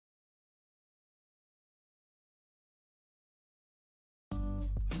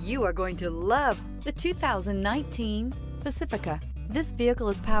You are going to love the 2019 Pacifica. This vehicle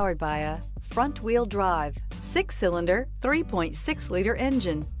is powered by a front-wheel drive, 6-cylinder, 3.6-liter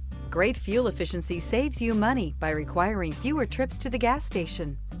engine. Great fuel efficiency saves you money by requiring fewer trips to the gas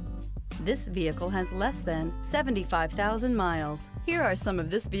station. This vehicle has less than 75,000 miles. Here are some of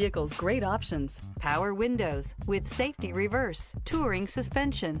this vehicle's great options: power windows with safety reverse, touring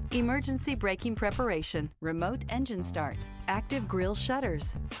suspension, emergency braking preparation, remote engine start, active grille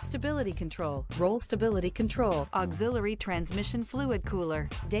shutters, stability control, roll stability control, auxiliary transmission fluid cooler,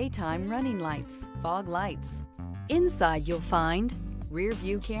 daytime running lights, fog lights. Inside you'll find rear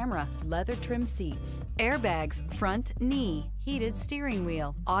view camera, leather trim seats, airbags, front knee, heated steering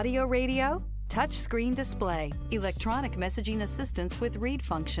wheel, audio radio, touch screen display, electronic messaging assistance with read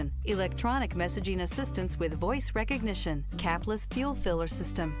function, electronic messaging assistance with voice recognition, capless fuel filler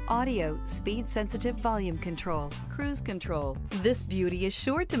system, audio, speed sensitive volume control, cruise control. This beauty is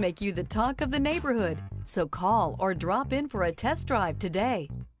sure to make you the talk of the neighborhood. So call or drop in for a test drive today.